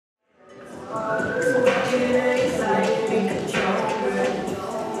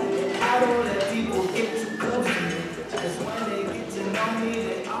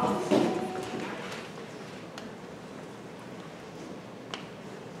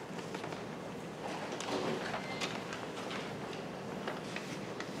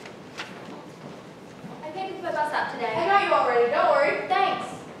Sunday. I got you already, don't worry. Thanks.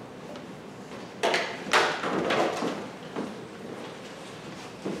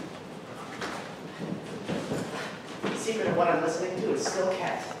 The secret of what I'm listening to is still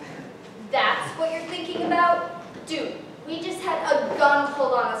cat. That's what you're thinking about? Dude, we just had a gun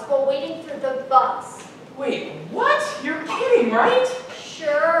pulled on us while waiting for the bus. Wait, what? You're kidding, right?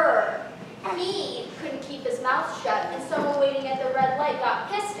 Sure. He couldn't keep his mouth shut, and someone waiting at the red light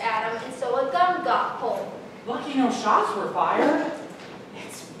got pissed at him, and so a gun got pulled. Lucky no shots were fired.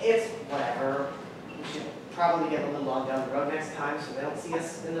 It's whatever. We should probably get a little on down the road next time so they don't see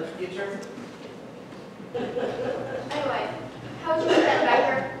us in the future. Anyway, how was your weekend,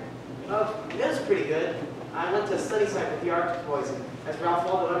 Becker? Oh, it was pretty good. I went to Sunnyside with the Arctic Boys, and as Ralph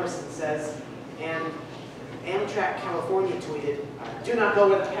Waldo Emerson says, and Amtrak California tweeted, do not go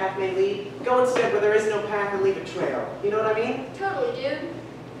where the path may lead. Go instead where there is no path and leave a trail. You know what I mean? Totally, dude.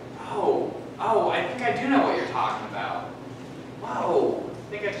 Oh, I think I do know what you're talking about. Whoa, I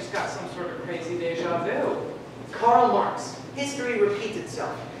think I just got some sort of crazy deja vu. Karl Marx. History repeats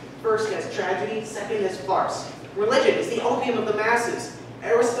itself. First as tragedy, second as farce. Religion is the opium of the masses.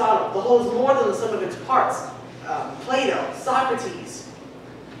 Aristotle, the whole is more than the sum of its parts. Plato, Socrates.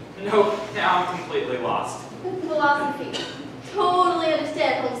 Nope, now I'm completely lost. Philosophy. Totally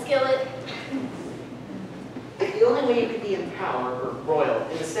understand, home skillet. If the only way you could be in power, or royal,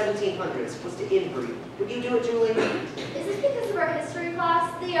 in the 1700s was to inbreed, would you do it, Julie? Is this because of our history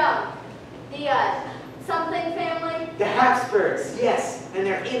class? The something family? The Habsburgs, yes, and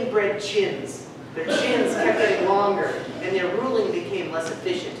their inbred chins. Their chins kept getting longer, and their ruling became less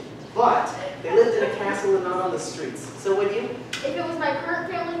efficient. But they lived in a castle and not on the streets. So would you? If it was my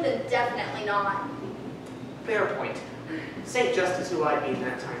current family, then definitely not. Fair point. St. Justice, who I'd be in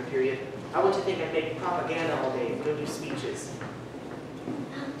that time period. I want to think I'd make propaganda all day and go do speeches.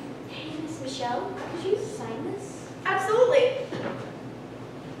 Hey, Miss Michelle, could you sign this? Absolutely.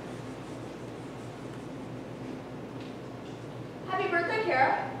 Happy birthday,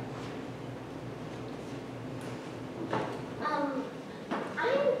 Kara. I'm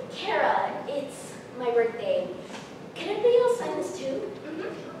Kara. It's my birthday. Can anybody else sign this too?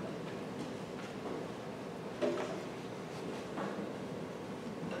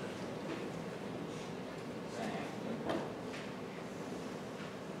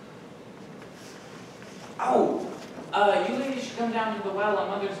 You ladies should come down to the well on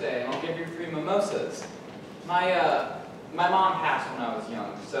Mother's Day and I'll give you free mimosas. My mom passed when I was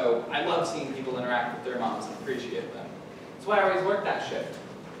young, so I love seeing people interact with their moms and appreciate them. That's why I always work that shift.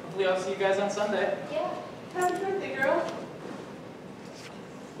 Hopefully I'll see you guys on Sunday. Yeah. Happy birthday, girl.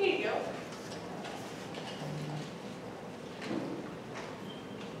 Here you go.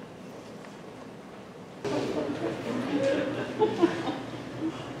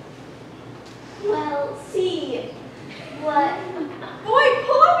 Well, see, what? Boy,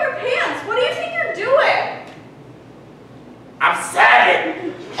 pull up your pants. What do you think you're doing? I'm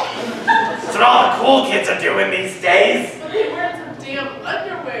sagging. That's what all the cool kids are doing these days. Okay, wearing some damn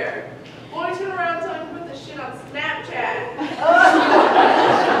underwear. Boy, turn around so I can put this shit on Snapchat.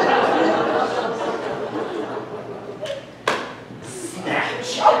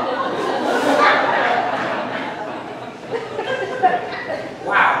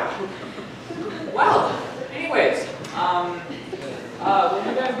 Wow. Well, anyways, will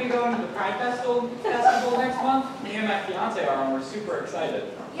you guys be going to the Pride Festival next month? Me and my fiance are, and we're super excited.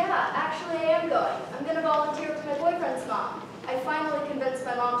 Yeah, actually I am going. I'm going to volunteer with my boyfriend's mom. I finally convinced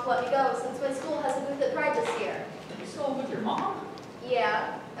my mom to let me go since my school has a booth at Pride this year. You still live with your mom?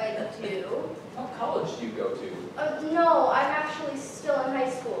 Yeah, I do. What college do you go to? No, I'm actually still in high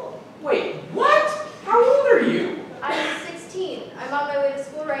school. Wait, what? How old are you? I'm 16. I'm on my way to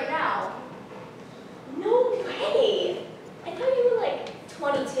school right now. No way! I thought you were like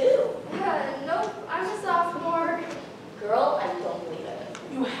 22. Nope, I'm a sophomore. Girl, I don't believe it.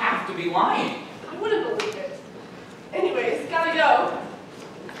 You have to be lying. I wouldn't believe it. Anyways, gotta go.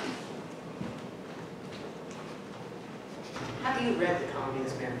 Have you read the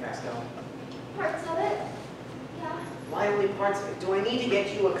Communist Manifesto? Parts of it? Yeah. Why only parts of it? Do I need to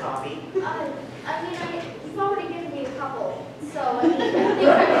get you a copy? You've already given me a couple, so I think I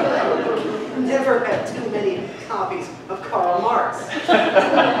could. Never had too many copies of Karl Marx. I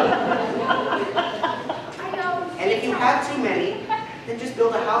know. And if you have too many, then just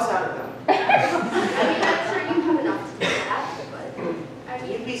build a house out of them. I'm sure you have enough to do that, but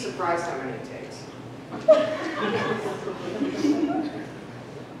You'd be surprised how many it takes.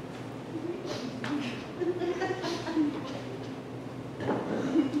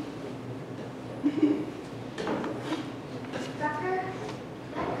 Becker,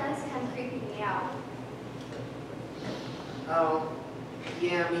 that guy's kind of creeping me out.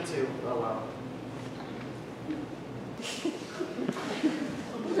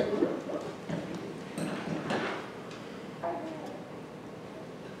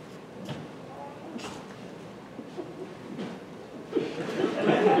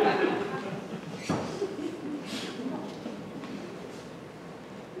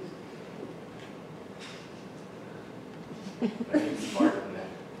 My name's Martin.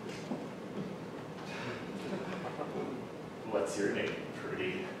 What's your name,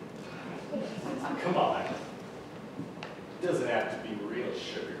 pretty? Come on. It doesn't have to be real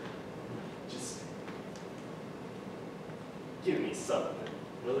sugar. Just give me something,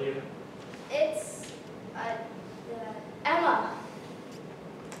 will you? It's, Emma.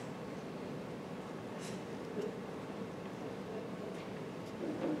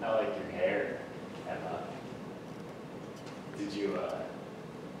 I like your hair, Emma. Did you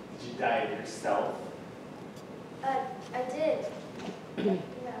dye it yourself? I did. Yeah.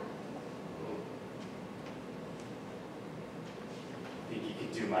 Think you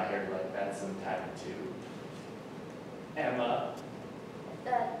could do my hair like that sometime too? Emma?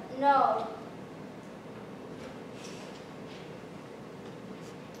 No.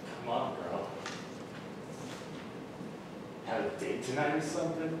 Come on, girl. Have a date tonight or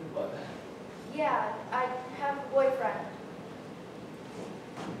something? What? Yeah, I have a boyfriend.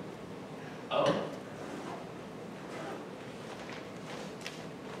 Oh.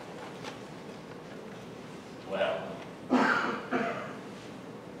 Well.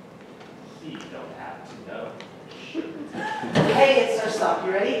 You don't have to know. Hey, it's our stop.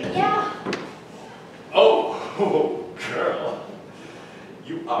 You ready? Yeah. Oh, girl.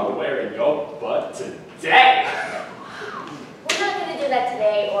 You are wearing your butt today. We're not going to do that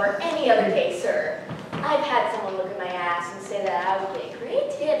today or any other day, sir. I've had someone look at my ass and say that I would get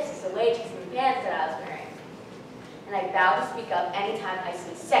great tips as a waitress in the pants that I was wearing. And I vow to speak up anytime I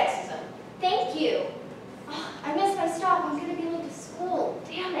see sexism. Thank you. Oh, I missed my stop. I'm going to be late to school.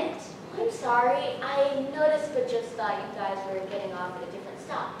 Damn it. I'm sorry. I noticed but just thought you guys were getting off at a different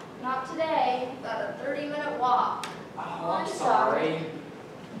stop. Not today. Got a 30-minute walk. Oh, I'm sorry.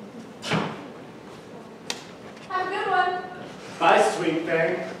 Have a good one. Bye, sweet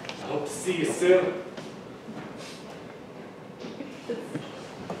thing. I hope to see you soon.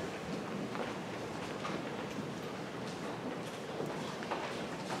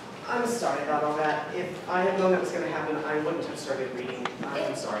 I'm sorry about all that. If I had known that was going to happen, I wouldn't have started reading.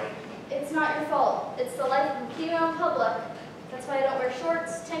 I'm sorry. It's not your fault. It's the life of a female in public. That's why I don't wear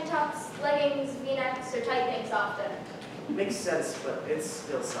shorts, tank tops, leggings, v-necks, or tight things often. Makes sense, but it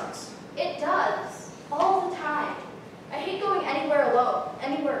still sucks. It does. All the time. I hate going anywhere alone.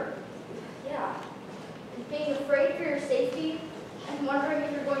 Anywhere. Yeah. And being afraid for your safety and wondering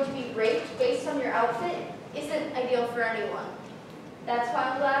if you're going to be raped based on your outfit isn't ideal for anyone. That's why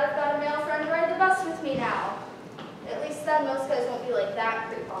I'm glad I've got a male friend to ride the bus with me now. At least then most guys won't be like that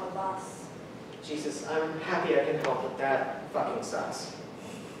creep on the bus. Jesus, I'm happy I can help, but that fucking sucks.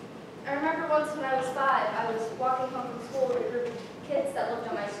 I remember once when I was 5, I was walking home from school with a group of kids that lived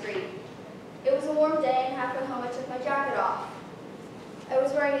on my street. It was a warm day, and halfway home I took my jacket off. I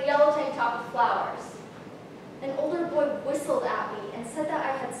was wearing a yellow tank top with flowers. An older boy whistled at me and said that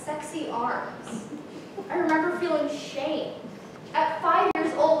I had sexy arms. I remember feeling shame. At 5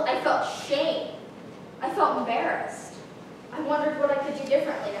 years old, I felt shame. I felt embarrassed. I wondered what I could do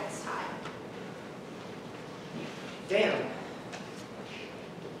differently next time. Damn.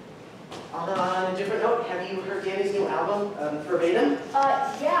 On a different note, have you heard Danny's new album, Verbatim?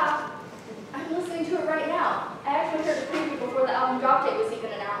 Yeah. I'm listening to it right now. I actually heard a preview before the album drop date was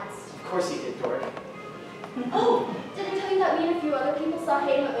even announced. Of course you did, Tori. Oh, did I tell you that me and a few other people saw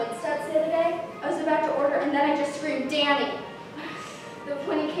Hayden at Winstead's the other day? I was about to order, and then I just screamed, Danny!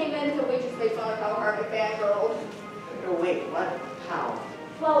 When he came in, the waitress made fun of how hard I fangirled. Oh, wait, what? How?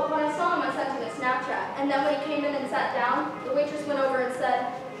 Well, when I saw him, I sent him a Snapchat, and then when he came in and sat down, the waitress went over and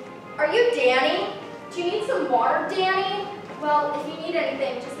said, Are you Danny? Do you need some water, Danny? Well, if you need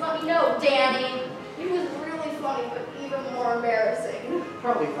anything, just let me know, Danny. It was really funny, but even more embarrassing.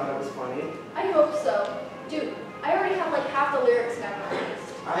 Probably thought it was funny. I hope so. Dude, I already have like half the lyrics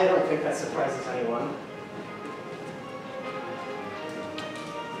memorized. I don't think that surprises anyone.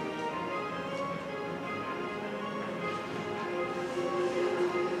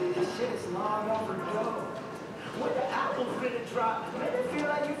 This shit is long overdue. When the album's gonna drop, make it feel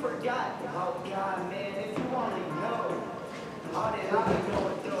like you forgot. Oh God, man, if you only know. All that I've been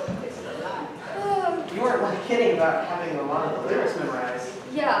going through, it's a lot. You weren't like kidding about having a lot of the lyrics memorized.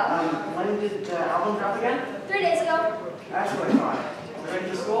 Yeah. When did the album drop again? 3 days ago. That's what I thought. Ready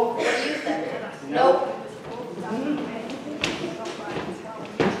for school? What do you think? Nope. Man,